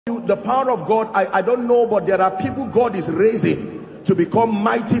The power of God, I don't know, but there are people God is raising to become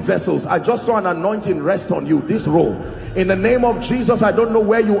mighty vessels. I just saw an anointing rest on you, this role. In the name of Jesus, I don't know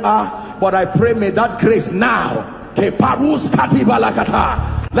where you are, but I pray may that grace now, let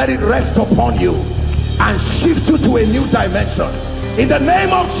it rest upon you and shift you to a new dimension. In the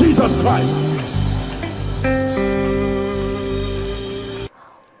name of Jesus Christ.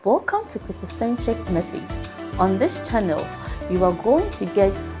 Welcome to Christocentric Message. On this channel, you are going to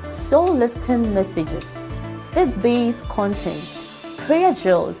get soul-lifting messages, faith-based content, prayer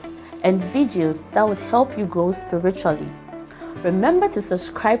drills, and videos that would help you grow spiritually. Remember to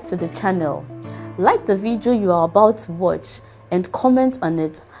subscribe to the channel, like the video you are about to watch, and comment on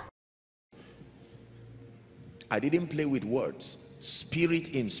it. I didn't play with words. Spirit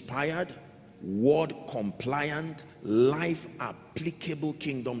inspired, word compliant, life applicable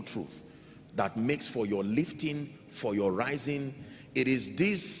kingdom truth that makes for your lifting, for your rising. It is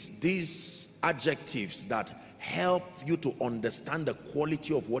these adjectives that help you to understand the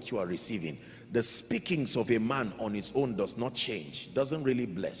quality of what you are receiving. The speakings of a man on its own does not change, doesn't really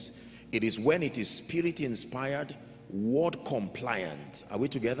bless. It is when it is spirit inspired, word compliant, are we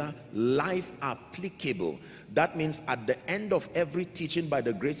together? Life applicable. That means at the end of every teaching by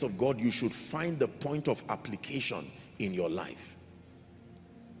the grace of God, you should find the point of application in your life.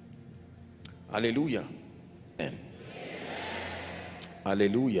 Hallelujah. Amen.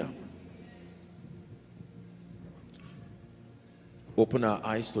 Hallelujah. Open our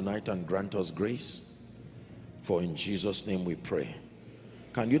eyes tonight and grant us grace, for in Jesus' name we pray.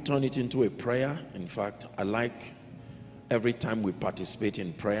 Can you turn it into a prayer? In fact, I like every time we participate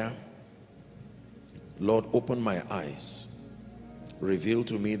in prayer, Lord, open my eyes, reveal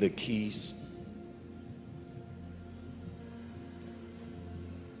to me the keys.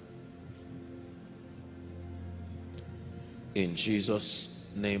 In Jesus'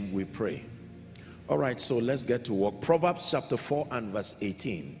 name we pray. All right, so let's get to work. Proverbs chapter 4 and verse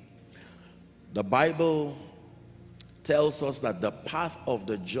 18. The Bible tells us that the path of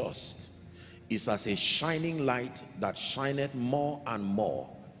the just is as a shining light that shineth more and more,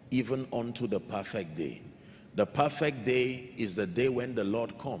 even unto the perfect day. The perfect day is the day when the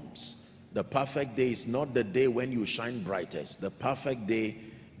Lord comes. The perfect day is not the day when you shine brightest. The perfect day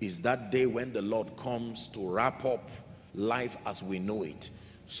is that day when the Lord comes to wrap up life as we know it.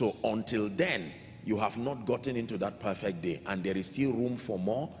 So until then, you have not gotten into that perfect day, and there is still room for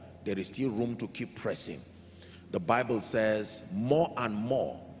more. There is still room to keep pressing. The Bible says more and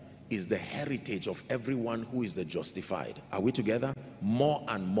more is the heritage of everyone who is the justified. Are we together? More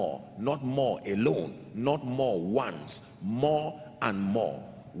and more, not more alone, not more once, more and more.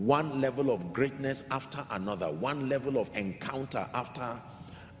 One level of greatness after another, one level of encounter after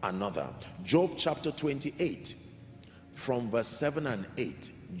another. Job chapter 28 from verse 7 and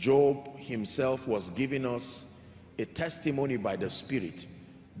 8. Job himself was giving us a testimony by the Spirit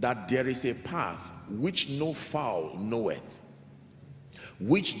that there is a path which no fowl knoweth,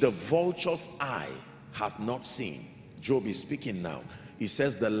 which the vulture's eye hath not seen. Job is speaking now. He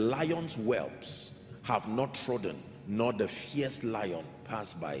says the lion's whelps have not trodden, nor the fierce lion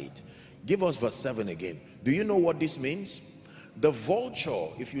passed by it. Give us verse 7 again. Do you know what this means? The vulture,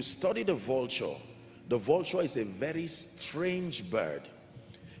 if you study the vulture is a very strange bird.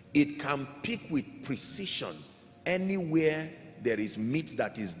 It can pick with precision anywhere there is meat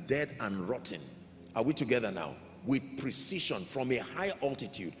that is dead and rotten. Are we together now? With precision from a high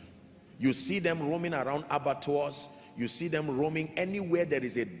altitude. You see them roaming around abattoirs. You see them roaming anywhere there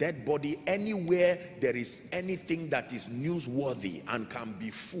is a dead body, anywhere there is anything that is newsworthy and can be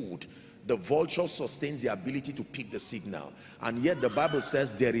food. The vulture sustains the ability to pick the signal. And yet the Bible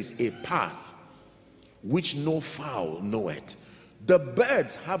says there is a path which no fowl knoweth. The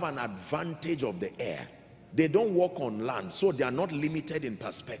birds have an advantage of the air. They don't walk on land, so they are not limited in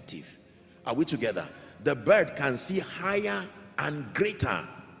perspective. Are we together? The bird can see higher and greater.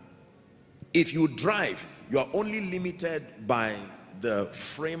 If you drive, you are only limited by the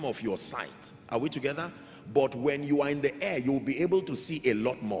frame of your sight. Are we together? But when you are in the air, you will be able to see a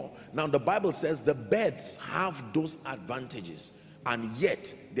lot more. Now the Bible says the birds have those advantages, and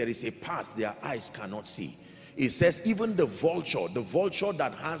yet there is a path their eyes cannot see. It says even the vulture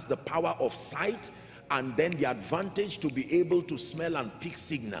that has the power of sight and then the advantage to be able to smell and pick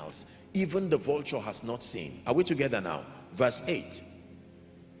signals, even the vulture has not seen. Are we together now? Verse 8.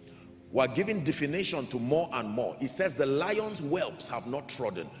 We're giving definition to more and more. It says the lion's whelps have not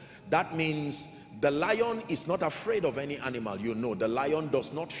trodden. That means the lion is not afraid of any animal. You know, the lion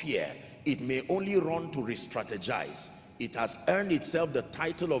does not fear. It may only run to re-strategize. It has earned itself the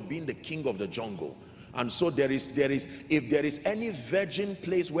title of being the king of the jungle. And so if there is any virgin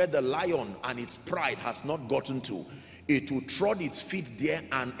place where the lion and its pride has not gotten to, it will trod its feet there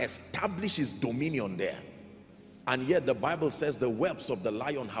and establish its dominion there. And yet the Bible says the whelps of the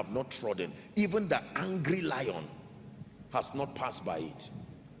lion have not trodden. Even the angry lion has not passed by it.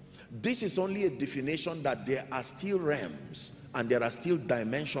 This is only a definition that there are still realms and there are still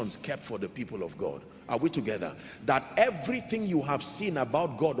dimensions kept for the people of God. Are we together? That everything you have seen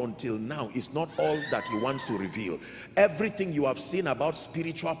about God until now is not all that he wants to reveal. Everything you have seen about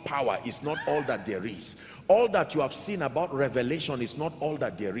spiritual power is not all that there is. All that you have seen about revelation is not all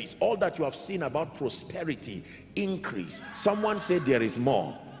that there is. All that you have seen about prosperity, increase. Someone say there is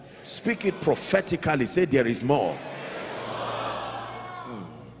more. Speak it prophetically. Say there is more.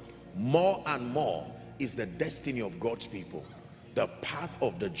 More and more is the destiny of God's people. The path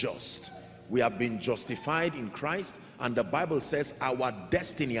of the just. We have been justified in Christ, and the Bible says our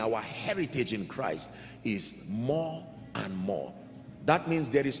destiny, our heritage in Christ is more and more. That means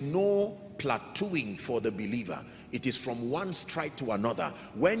there is no plateauing for the believer. It is from one stride to another.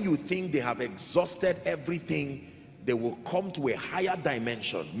 When you think they have exhausted everything, they will come to a higher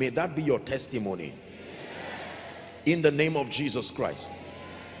dimension. May that be your testimony. In the name of Jesus Christ.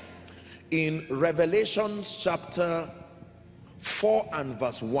 In Revelation chapter 4 and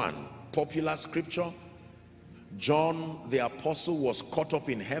verse 1, popular scripture, John the apostle was caught up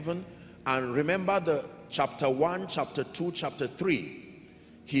in heaven. And remember the chapter 1, chapter 2, chapter 3.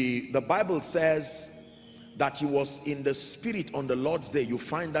 The Bible says that he was in the spirit on the Lord's day. You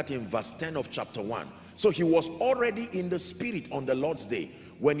find that in verse 10 of chapter 1. So he was already in the spirit on the Lord's day.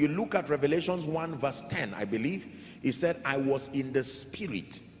 When you look at Revelations 1 verse 10, I believe, he said, I was in the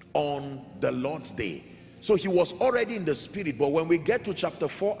spirit on the Lord's day. So he was already in the spirit. But when we get to chapter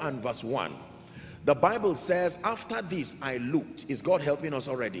 4 and verse 1, the Bible says, after this I looked. Is God helping us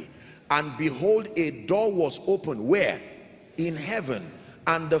already? And behold, a door was opened. Where? In heaven.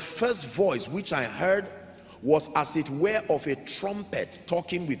 And the first voice which I heard was as it were of a trumpet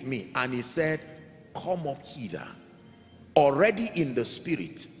talking with me. And he said, come up hither. Already in the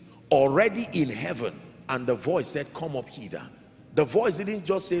spirit, already in heaven. And the voice said, come up hither. The voice didn't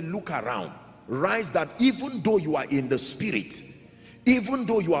just say, look around. Rise, that even though you are in the spirit, even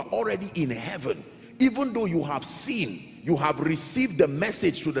though you are already in heaven, even though you have seen, you have received the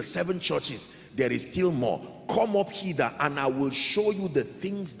message to the 7 churches, there is still more. Come up hither and I will show you the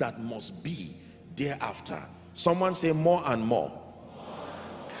things that must be thereafter. Someone say more and more.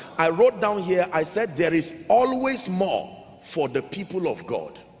 I wrote down here, I said there is always more for the people of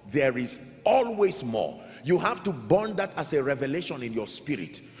God. There is always more. You have to burn that as a revelation in your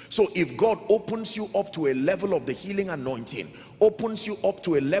spirit. So if God opens you up to a level of the healing anointing, opens you up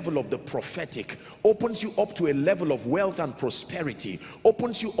to a level of the prophetic, opens you up to a level of wealth and prosperity,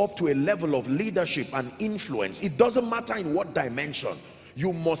 opens you up to a level of leadership and influence, it doesn't matter in what dimension,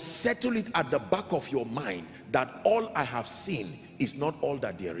 you must settle it at the back of your mind that all I have seen is not all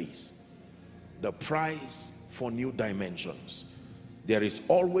that there is. The price for new dimensions. There is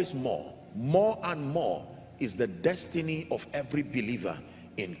always more. More and more is the destiny of every believer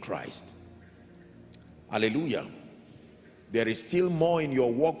in Christ. Hallelujah. There is still more in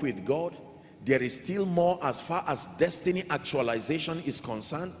your walk with God. There is still more as far as destiny actualization is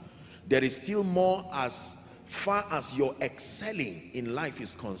concerned. There is still more as far as your excelling in life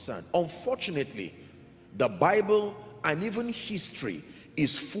is concerned. Unfortunately, the Bible and even history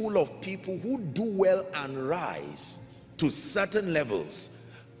is full of people who do well and rise to certain levels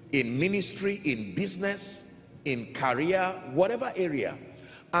in ministry, in business, in career, whatever area.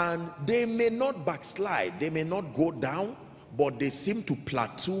 And they may not backslide, they may not go down, but they seem to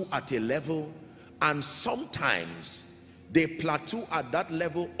plateau at a level, and sometimes they plateau at that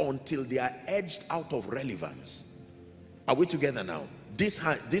level until they are edged out of relevance. Are we together now? This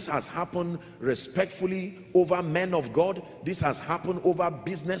has happened respectfully over men of God. This has happened over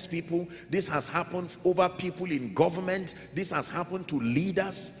business people. This has happened over people in government. This has happened to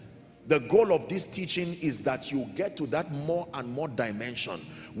leaders. The goal of this teaching is that you get to that more and more dimension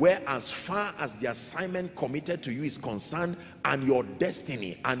where, as far as the assignment committed to you is concerned and your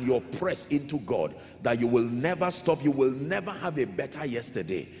destiny and your press into God, that you will never stop. You will never have a better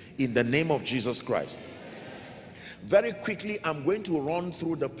yesterday, in the name of Jesus Christ. Very quickly, I'm going to run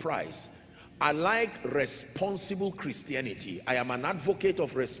through the price. I like responsible Christianity. I am an advocate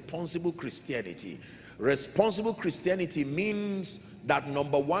of responsible Christianity. Responsible Christianity means that,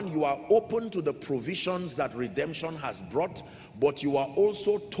 number one, you are open to the provisions that redemption has brought, but you are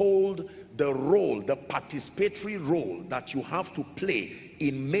also told the role, the participatory role that you have to play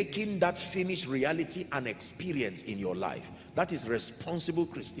in making that finished reality an experience in your life. That is responsible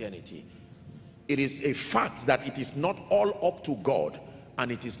Christianity. It is a fact that it is not all up to God and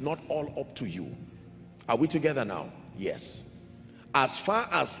it is not all up to you. Are we together now? Yes. As far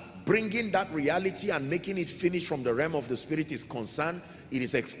as bringing that reality and making it finish from the realm of the spirit is concerned, it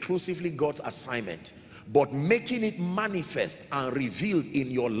is exclusively God's assignment. But making it manifest and revealed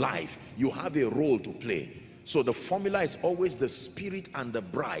in your life, you have a role to play. So the formula is always the spirit and the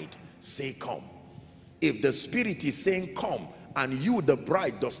bride say come. If the spirit is saying come and you, the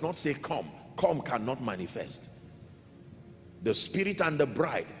bride, does not say come, come cannot manifest. The spirit and the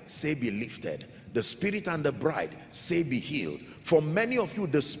bride say be lifted. The spirit and the bride say be healed. For many of you,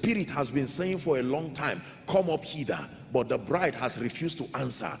 the spirit has been saying for a long time, come up hither, but the bride has refused to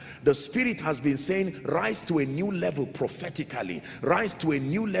answer. The spirit has been saying, rise to a new level prophetically, rise to a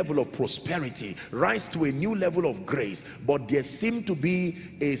new level of prosperity, rise to a new level of grace, but there seemed to be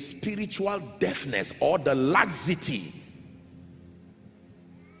a spiritual deafness or the laxity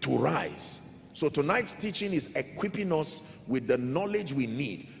to rise. So tonight's teaching is equipping us with the knowledge we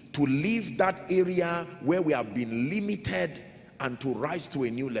need to leave that area where we have been limited and to rise to a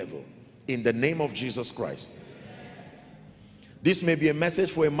new level in the name of Jesus Christ. This may be a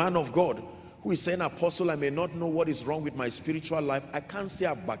message for a man of God who is saying, Apostle, I may not know what is wrong with my spiritual life. I can't say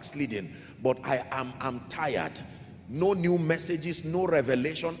I'm backsliding, but I'm tired. No new messages, no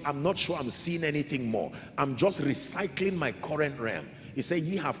revelation. I'm not sure I'm seeing anything more. I'm just recycling my current realm. He said,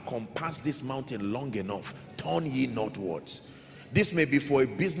 ye have compassed this mountain long enough. Turn ye northwards. This may be for a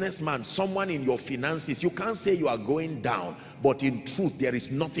businessman, someone in your finances. You can't say you are going down, but in truth, there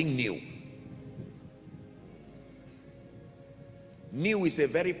is nothing new. New is a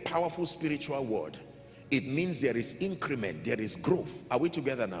very powerful spiritual word. It means there is increment, there is growth. Are we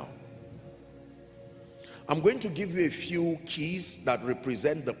together now? I'm going to give you a few keys that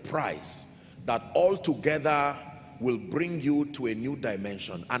represent the price that altogether will bring you to a new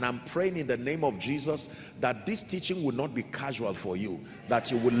dimension. And I'm praying in the name of Jesus that this teaching will not be casual for you, that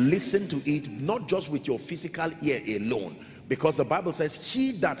you will listen to it not just with your physical ear alone, because the Bible says,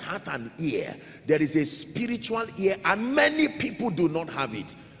 he that hath an ear, there is a spiritual ear, and many people do not have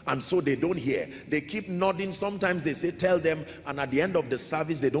it, and so they don't hear. They keep nodding. Sometimes they say tell them, and at the end of the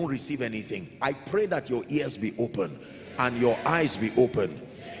service they don't receive anything. I pray that your ears be open and your eyes be open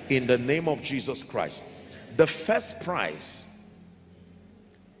in the name of Jesus Christ. The first prize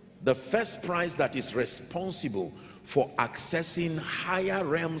that is responsible for accessing higher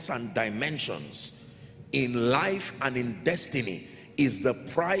realms and dimensions in life and in destiny is the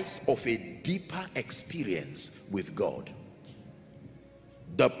price of a deeper experience with God.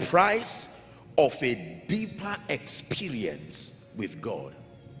 The price of a deeper experience with God.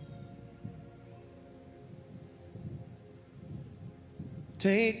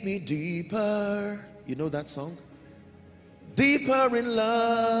 Take me deeper. You know that song? Deeper in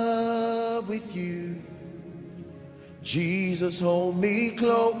love with you. Jesus, hold me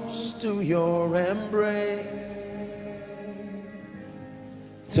close to your embrace.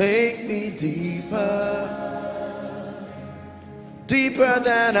 Take me deeper, deeper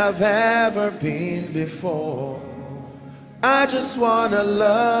than I've ever been before. I just want to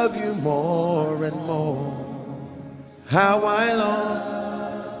love you more and more. How I long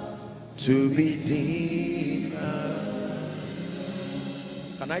to be deeper.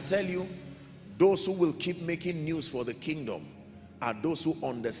 Can I tell you, those who will keep making news for the kingdom are those who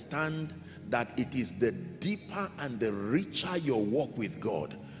understand that it is the deeper and the richer your walk with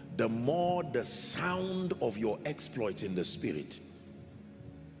God, the more the sound of your exploits in the spirit.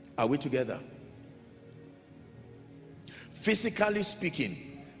 Are we together? Physically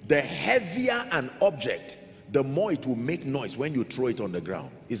speaking, the heavier an object, the more it will make noise when you throw it on the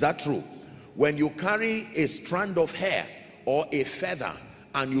ground. Is that true? When you carry a strand of hair or a feather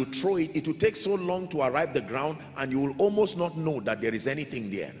and you throw it, it will take so long to arrive the ground and you will almost not know that there is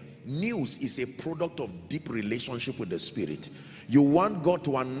anything there. News is a product of deep relationship with the spirit. You want God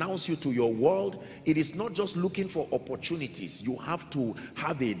to announce you to your world. It is not just looking for opportunities. You have to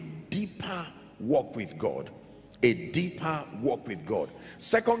have a deeper walk with God. A deeper walk with God.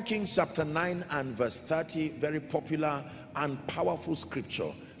 2 Kings chapter 9 and verse 30, very popular and powerful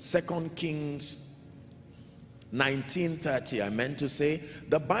scripture. 2 Kings 19:30, I meant to say.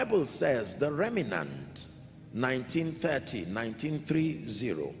 The Bible says the remnant, 19:30,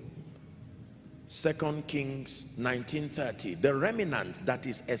 2 Kings 19:30, the remnant that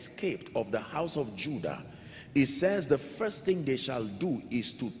is escaped of the house of Judah, it says the first thing they shall do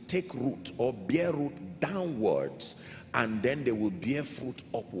is to take root or bear root downwards, and then they will bear fruit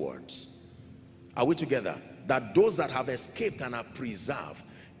upwards. Are we together? That those that have escaped and are preserved,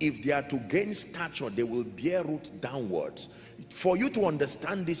 if they are to gain stature, they will bear root downwards. For you to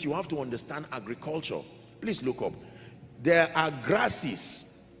understand this, you have to understand agriculture. Please look up. There are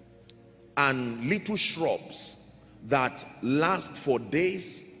grasses and little shrubs that last for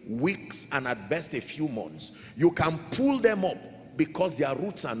days, weeks, and at best a few months. You can pull them up because their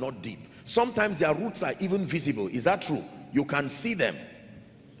roots are not deep. Sometimes their roots are even visible. Is that true? You can see them.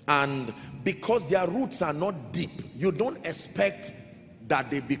 And because their roots are not deep, you don't expect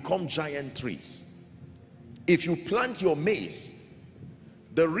that they become giant trees. If you plant your maize,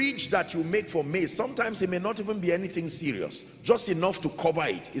 the ridge that you make for maize, sometimes it may not even be anything serious, just enough to cover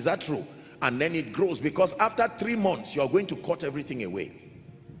it. Is that true? And then it grows, because after 3 months you are going to cut everything away.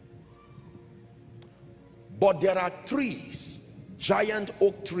 But there are trees, giant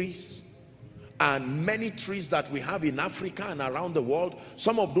oak trees, and many trees that we have in Africa and around the world.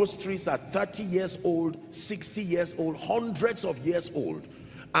 Some of those trees are 30 years old, 60 years old, hundreds of years old.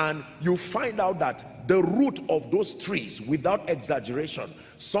 And you find out that the root of those trees, without exaggeration,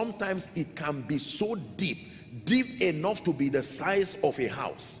 sometimes it can be so deep enough to be the size of a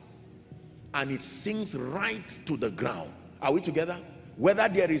house, and it sinks right to the ground. Are we together? Whether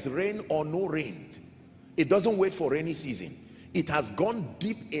there is rain or no rain, it doesn't wait for rainy season. It has gone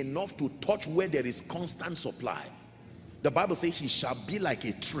deep enough to touch where there is constant supply. The Bible says he shall be like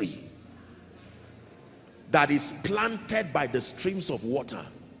a tree that is planted by the streams of water.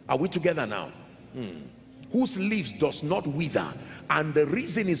 Are we together now? Whose leaves does not wither. And the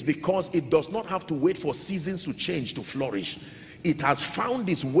reason is because it does not have to wait for seasons to change to flourish. It has found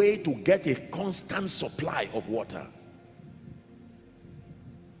its way to get a constant supply of water.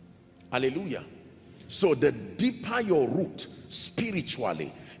 Hallelujah. So the deeper your root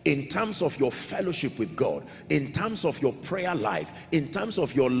spiritually, in terms of your fellowship with God, in terms of your prayer life, in terms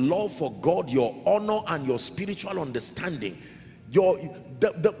of your love for God, your honor and your spiritual understanding,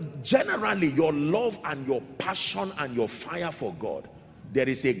 generally your love and your passion and your fire for God, there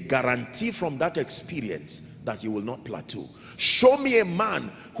is a guarantee from that experience that you will not plateau. Show me a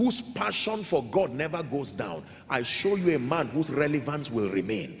man whose passion for God never goes down. I show you a man whose relevance will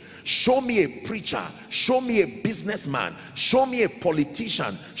remain. Show me a preacher, show me a businessman, show me a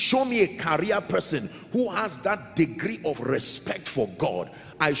politician, show me a career person who has that degree of respect for God.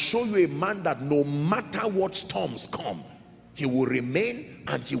 I show you a man that no matter what storms come, he will remain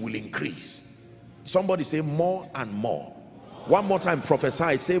and he will increase. Somebody say more and more. One more time,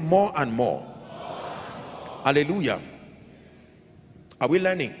 prophesy, say more and more. Hallelujah. Are we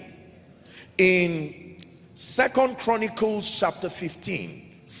learning? In 2 Chronicles chapter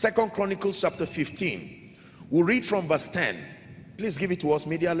 15, 2 Chronicles chapter 15, we'll read from verse 10. Please give it to us,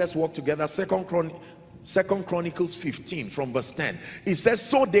 media. Let's walk together. 2 Chronicles 15 from verse 10. It says,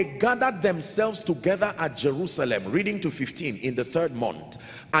 so they gathered themselves together at Jerusalem, reading to 15, in the 3rd month,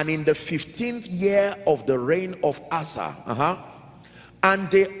 and in the 15th year of the reign of Asa.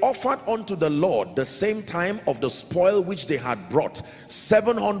 And they offered unto the Lord the same time of the spoil which they had brought,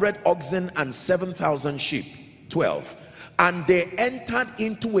 700 oxen and 7,000 sheep. 12. And they entered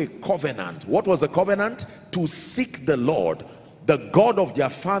into a covenant. What was the covenant? To seek the Lord, the God of their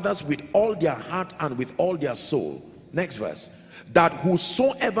fathers, with all their heart and with all their soul. Next verse. That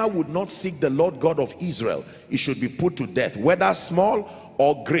whosoever would not seek the Lord God of Israel, he should be put to death, whether small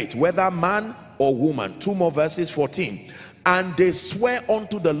or great, whether man or woman. 2 more verses, 14. And they swear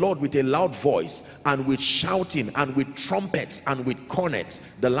unto the Lord with a loud voice, and with shouting, and with trumpets, and with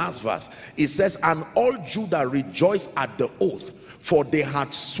cornets. The last verse, it says, and all Judah rejoiced at the oath, for they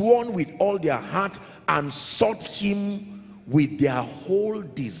had sworn with all their heart, and sought him with their whole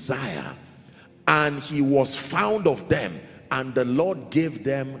desire. And he was found of them, and the Lord gave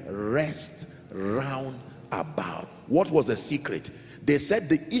them rest round about. What was the secret? They said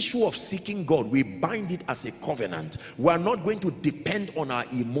the issue of seeking God, we bind it as a covenant. We are not going to depend on our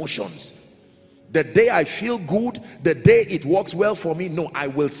emotions. The day I feel good, the day it works well for me, no, I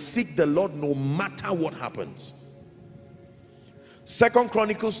will seek the Lord no matter what happens. 2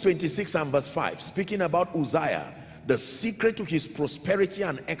 Chronicles 26 and verse 5, speaking about Uzziah, the secret to his prosperity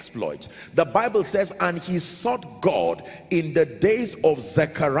and exploit. The Bible says, and he sought God in the days of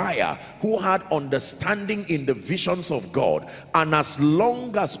Zechariah, who had understanding in the visions of God. And as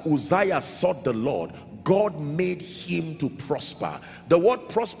long as Uzziah sought the Lord, God made him to prosper. The word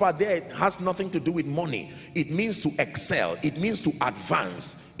prosper there has nothing to do with money. It means to excel. It means to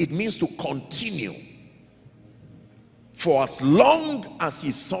advance. It means to continue. For as long as he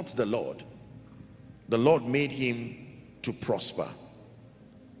sought the Lord made him to prosper.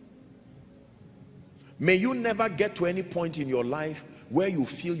 May you never get to any point in your life where you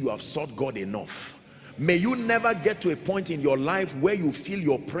feel you have sought God enough. May you never get to a point in your life where you feel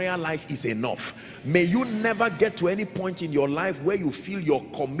your prayer life is enough. May you never get to any point in your life where you feel your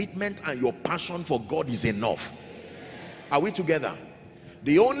commitment and your passion for God is enough. Are we together?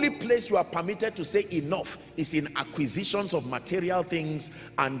 The only place you are permitted to say enough is in acquisitions of material things,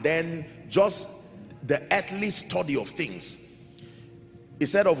 and then just the earthly study of things. He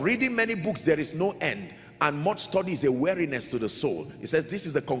said, of reading many books there is no end, and much study is a weariness to the soul. He says, this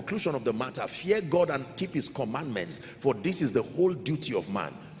is the conclusion of the matter: fear God and keep his commandments, for this is the whole duty of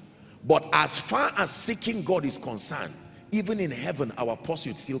man. But as far as seeking God is concerned, even in heaven our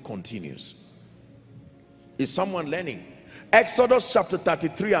pursuit still continues. Is someone learning? Exodus chapter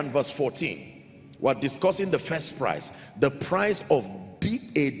 33 and verse 14. We're discussing the first prize, the prize of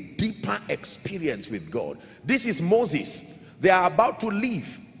a deeper experience with God. This is Moses. They are about to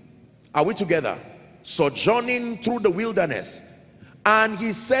leave. Are we together? Sojourning through the wilderness, and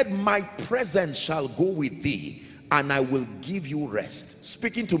he said, my presence shall go with thee, and I will give you rest.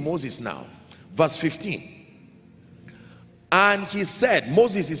 Speaking to Moses now, verse 15. And he said,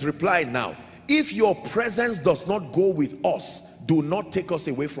 Moses is replying now, if your presence does not go with us, do not take us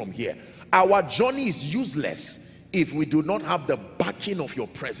away from here. Our journey is useless if we do not have the backing of your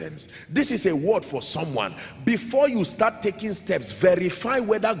presence. This is a word for someone. Before you start taking steps, verify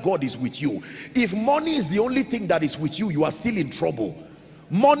whether God is with you. If money is the only thing that is with you, you are still in trouble.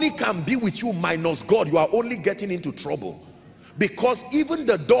 Money can be with you minus God, you are only getting into trouble. Because even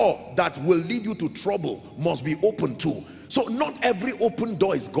the door that will lead you to trouble must be open too. So not every open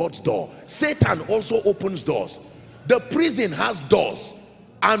door is God's door. Satan also opens doors. The prison has doors,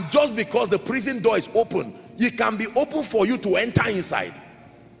 and just because the prison door is open, it can be open for you to enter inside.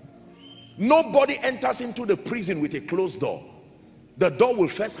 Nobody enters into the prison with a closed door. The door will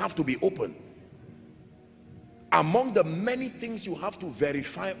first have to be open. Among the many things you have to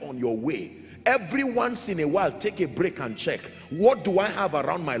verify on your way, every once in a while take a break and check, what do I have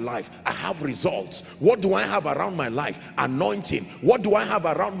around my life? I have results. What do I have around my life? Anointing. What do I have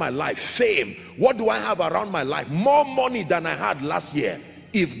around my life? Fame. What do I have around my life? More money than I had last year.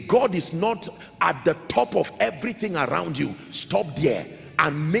 If God is not at the top of everything around you, stop there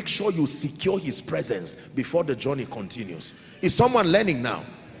and make sure you secure his presence before the journey continues. Is someone learning now?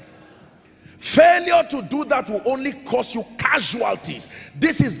 Failure to do that will only cause you casualties.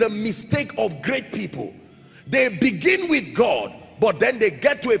 This is the mistake of great people. They begin with God, but then they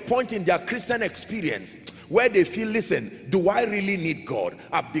get to a point in their Christian experience where they feel, listen, do I really need God?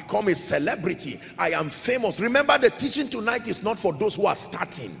 I've become a celebrity. I am famous. Remember, the teaching tonight is not for those who are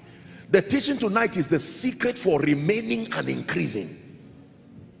starting. The teaching tonight is the secret for remaining and increasing.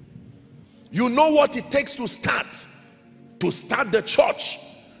 You know what it takes to start the church,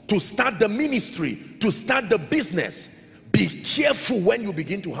 to start the ministry, to start the business. Be careful when you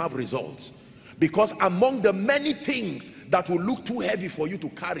begin to have results, because among the many things that will look too heavy for you to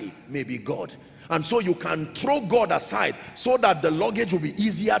carry may be God. And so you can throw God aside so that the luggage will be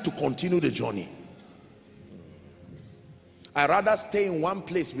easier to continue the journey. I rather stay in one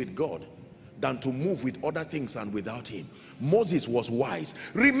place with God than to move with other things and without him. Moses was wise.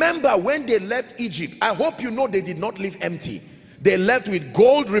 Remember when they left Egypt, I hope you know they did not leave empty. They left with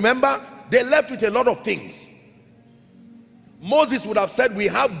gold, remember? They left with a lot of things. Moses would have said, we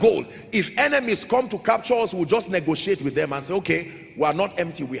have gold. If enemies come to capture us, we'll just negotiate with them and say, okay, we are not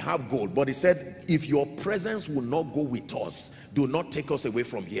empty, we have gold. But he said, if your presence will not go with us, do not take us away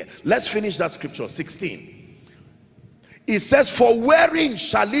from here. Let's finish that scripture, 16. It says, for wherein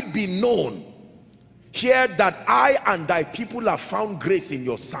shall it be known here that I and thy people have found grace in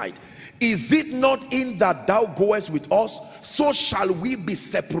your sight? Is it not in that thou goest with us? So shall we be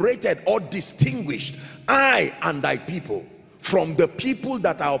separated or distinguished, I and thy people, from the people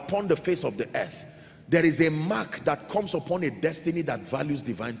that are upon the face of the earth. There is a mark that comes upon a destiny that values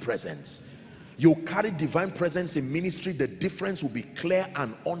divine presence. You carry divine presence in ministry, the difference will be clear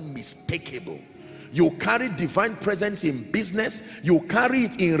and unmistakable. You carry divine presence in business, you carry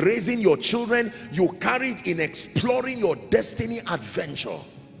it in raising your children, you carry it in exploring your destiny adventure.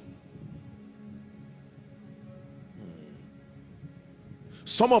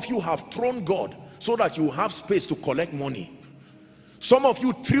 Some of you have thrown God so that you have space to collect money. Some of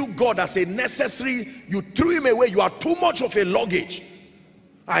you threw God as a necessary, you threw him away. You are too much of a luggage.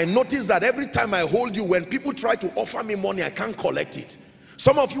 I notice that every time I hold you, when people try to offer me money, I can't collect it.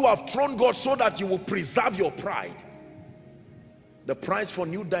 Some of you have thrown God so that you will preserve your pride. The prize for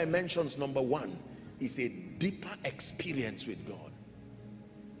new dimensions, number one, is a deeper experience with God.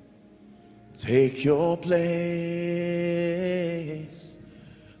 Take your place.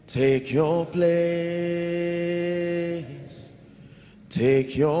 Take your place.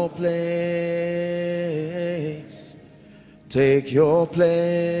 Take your place. Take your place.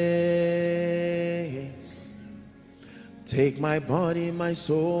 Take my body, my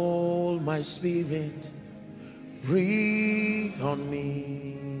soul, my spirit. Breathe on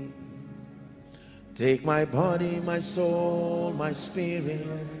me. Take my body, my soul, my spirit.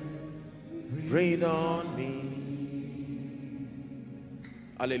 Breathe on me.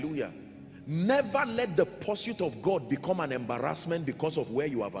 Hallelujah. Never let the pursuit of God become an embarrassment because of where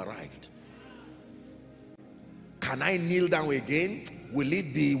you have arrived. Can I kneel down again? Will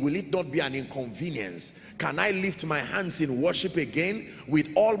it not be an inconvenience? Can I lift my hands in worship again with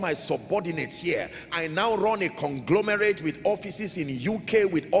all my subordinates here? I now run a conglomerate with offices in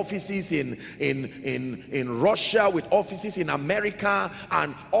UK, with offices in Russia, with offices in America,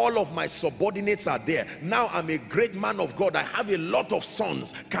 and all of my subordinates are there. Now I'm a great man of God. I have a lot of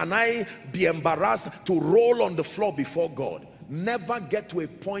sons. Can I be embarrassed to roll on the floor before God? Never get to a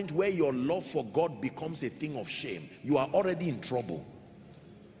point where your love for God becomes a thing of shame. You are already in trouble.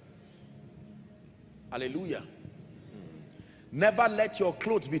 Hallelujah. Never let your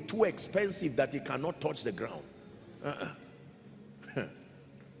clothes be too expensive that it cannot touch the ground.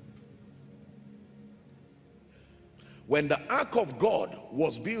 When the ark of God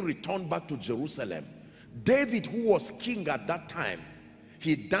was being returned back to Jerusalem, David, who was king at that time,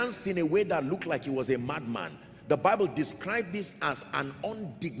 he danced in a way that looked like he was a madman. The Bible described this as an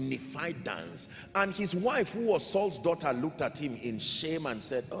undignified dance. And his wife, who was Saul's daughter, looked at him in shame and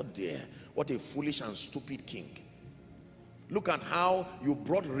said, oh dear, what a foolish and stupid king. Look at how you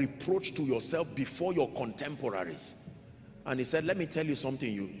brought reproach to yourself before your contemporaries. And he said, let me tell you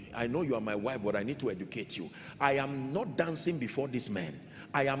something. I know you are my wife, but I need to educate you. I am not dancing before this man.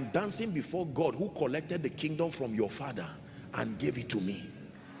 I am dancing before God, who collected the kingdom from your father and gave it to me.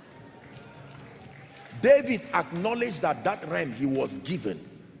 David acknowledged that that realm he was given.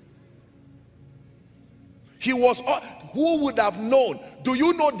 He was, who would have known? Do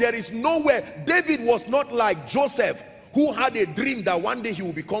you know there is nowhere? David was not like Joseph, who had a dream that one day he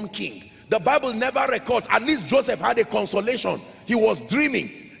will become king. The Bible never records. At least Joseph had a consolation. He was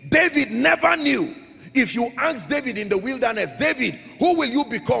dreaming. David never knew. If you ask David in the wilderness, David, who will you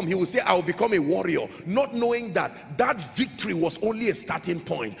become? He will say, I will become a warrior, not knowing that that victory was only a starting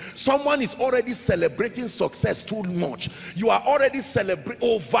point. Someone is already celebrating success too much. You are already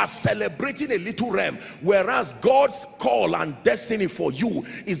over-celebrating a little realm, whereas God's call and destiny for you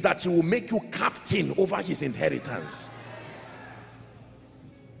is that he will make you captain over his inheritance.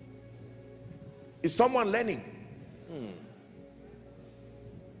 Is someone learning?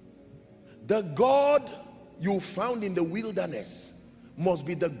 The God you found in the wilderness must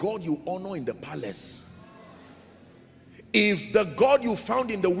be the God you honor in the palace. If the God you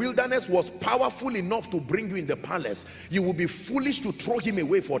found in the wilderness was powerful enough to bring you in the palace, you would be foolish to throw him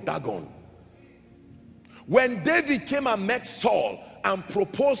away for Dagon. When David came and met Saul and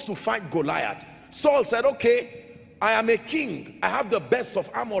proposed to fight Goliath, Saul said, okay, I am a king. I have the best of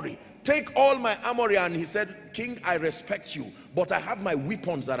armory. Take all my armory. And he said, King, I respect you, but I have my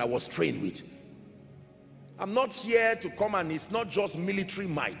weapons that I was trained with. I'm not here to come, and it's not just military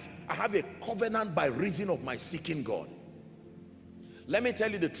might. I have a covenant by reason of my seeking God. Let me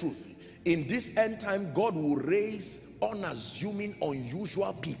tell you the truth. In this end time, God will raise unassuming,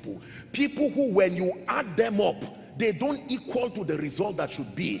 unusual people. People who, when you add them up, they don't equal to the result that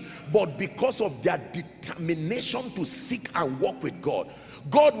should be. But because of their determination to seek and walk with God,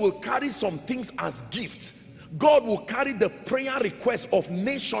 God will carry some things as gifts. God will carry the prayer requests of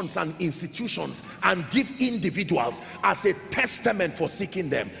nations and institutions and give individuals as a testament for seeking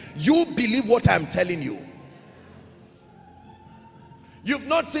them. You believe what I'm telling you. You've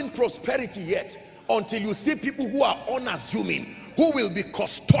not seen prosperity yet until you see people who are unassuming, who will be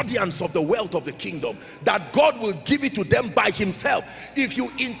custodians of the wealth of the kingdom, that God will give it to them by himself. If you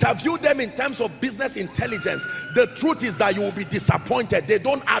interview them in terms of business intelligence, the truth is that you will be disappointed. They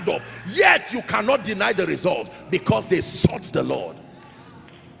don't add up. Yet you cannot deny the result, because they sought the Lord.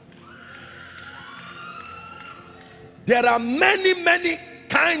 There are many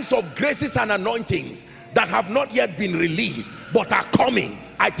kinds of graces and anointings that have not yet been released but are coming.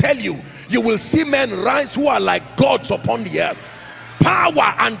 I tell you, you will see men rise who are like gods upon the earth.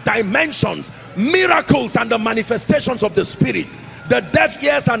 Power and dimensions, miracles and the manifestations of the Spirit. The deaf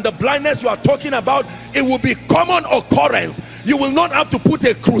ears and the blindness you are talking about, it will be common occurrence. You will not have to put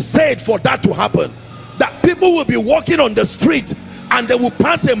a crusade for that to happen. That people will be walking on the street and they will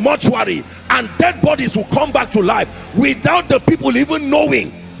pass a mortuary and dead bodies will come back to life without the people even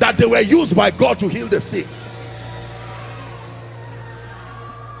knowing that they were used by God to heal the sick.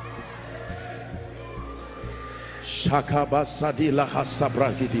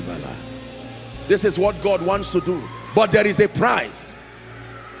 This is what God wants to do, but there is a price.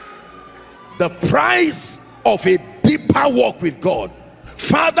 The price of a deeper walk with God.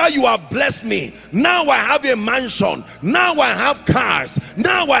 Father, you have blessed me. Now I have a mansion. Now I have cars.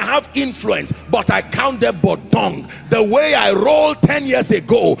 Now I have influence. But I count them but dung. The way I rolled 10 years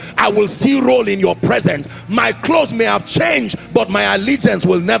ago, I will still roll in your presence. My clothes may have changed, but my allegiance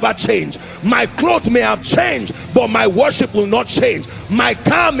will never change. My clothes may have changed, but my worship will not change. My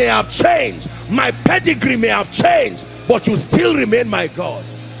car may have changed. My pedigree may have changed, but you still remain my God.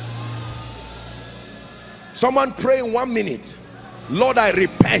 Someone pray in 1 minute. Lord, I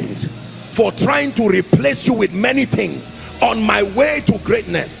repent for trying to replace you with many things on my way to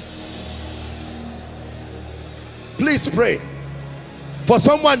greatness. Please pray. For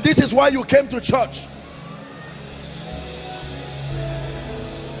someone, this is why you came to church.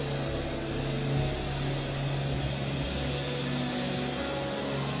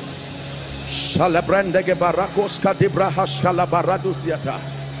 Shalabrandege barakos kadibra hashkala baradusiata.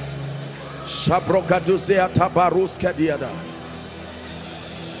 Shabrokadusiata barus kadiada.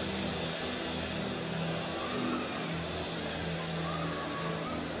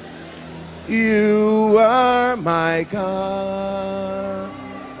 You are my God.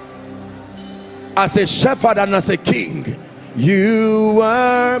 As a shepherd and as a king, you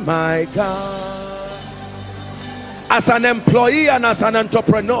are my God. As an employee and as an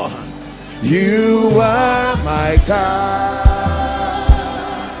entrepreneur, you are my God.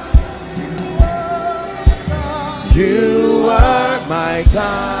 You are my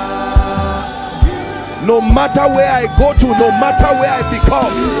God. No matter where I go to, no matter where I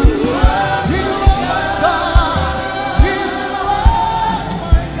become,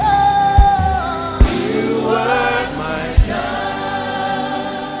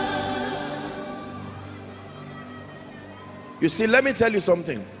 you see, let me tell you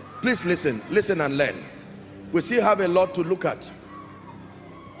something. Please listen and learn. We still have a lot to look at.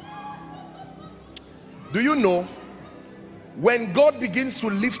 Do you know, when God begins to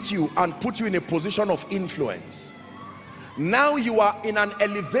lift you and put you in a position of influence, now you are in an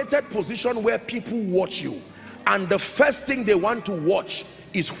elevated position where people watch you, and the first thing they want to watch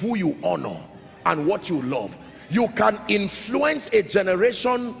is who you honor and what you love. You can influence a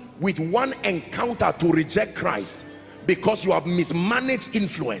generation with one encounter to reject Christ, because you have mismanaged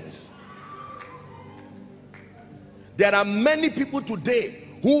influence. There are many people today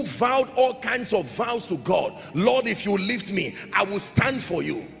who vowed all kinds of vows to God. Lord, if you lift me, I will stand for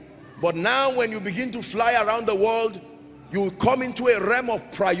you. But now when you begin to fly around the world, you come into a realm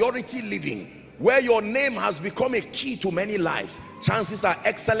of priority living, where your name has become a key to many lives. Chances are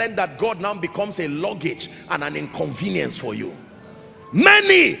excellent that God now becomes a luggage and an inconvenience for you.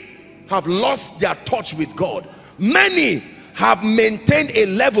 Many have lost their touch with God. Many have maintained a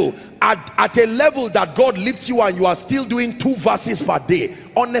level at a level that God lifts you, and you are still doing 2 verses per day.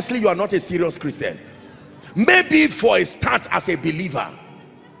 Honestly, you are not a serious Christian. Maybe for a start as a believer.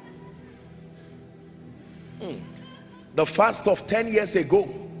 The fast of 10 years ago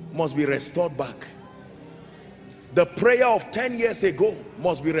must be restored back. The prayer of 10 years ago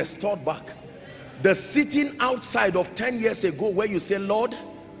must be restored back. The sitting outside of 10 years ago, where you say, Lord,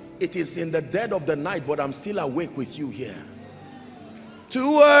 it is in the dead of the night, but I'm still awake with you here.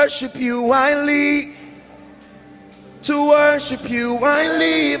 To worship you I live. To worship you I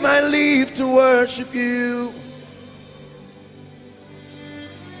live to worship you.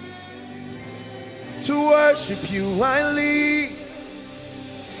 To worship you I live.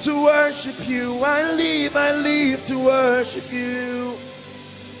 To worship you I live to worship you.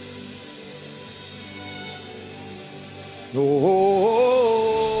 Oh,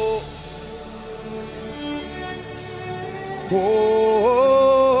 oh, oh,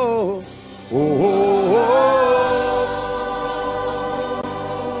 oh,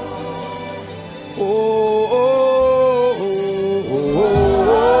 oh,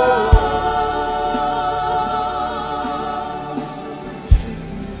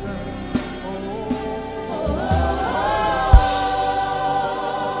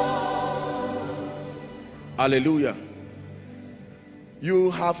 hallelujah.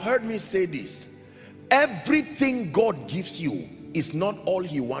 You have heard me say this. Everything God gives you is not all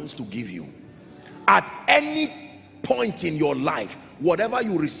he wants to give you. At any point in your life, whatever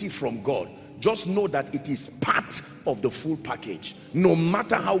you receive from God, just know that it is part of the full package, no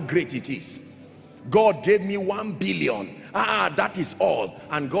matter how great it is. God gave me 1 billion. That is all.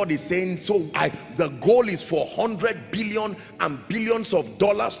 And God is saying, so the goal is for 100 billion and billions of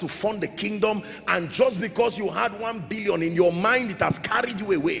dollars to fund the kingdom. And just because you had 1 billion in your mind, it has carried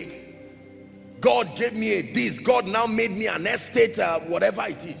you away. God gave me a this, God now made me an estate, whatever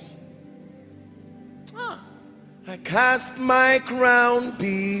it is. I cast my crown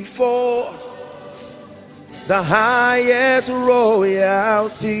before the highest royalty.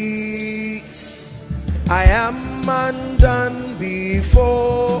 I am undone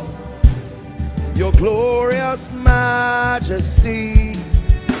before your glorious majesty.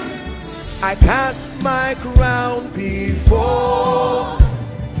 I cast my crown before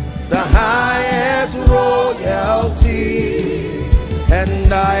the highest royalty,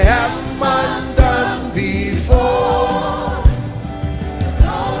 and I am undone before the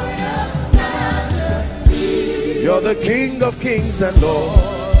glorious majesty. You're the King of kings and Lord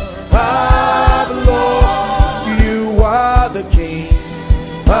of lords. You are the King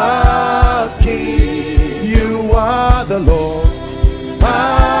of kings. You are the Lord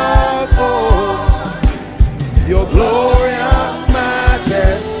of hosts. Your glorious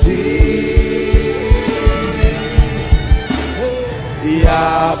majesty.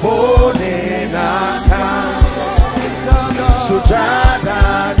 Yabone nakam, sujada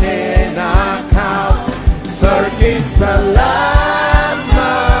ne nakam, Sir King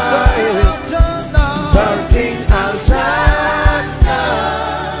Salama, Sir King Al-Jannah.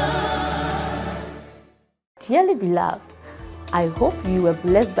 Dearly beloved, I hope you were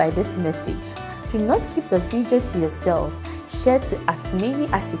blessed by this message. Do not keep the video to yourself. Share to as many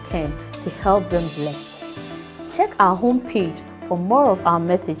as you can to help them bless. Check our homepage for more of our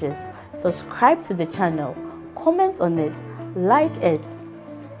messages. Subscribe to the channel, comment on it, like it.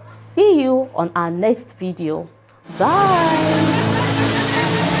 See you on our next video. Bye.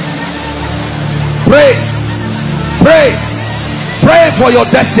 Pray, pray, pray for your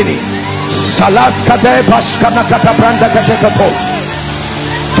destiny. Salaskade bashkana kata branda katekatos.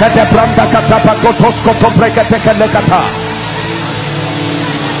 Kete branda kata bakotos koto brekete kelekata.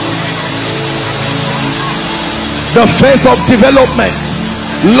 The phase of development.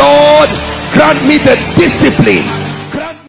 Lord, grant me the discipline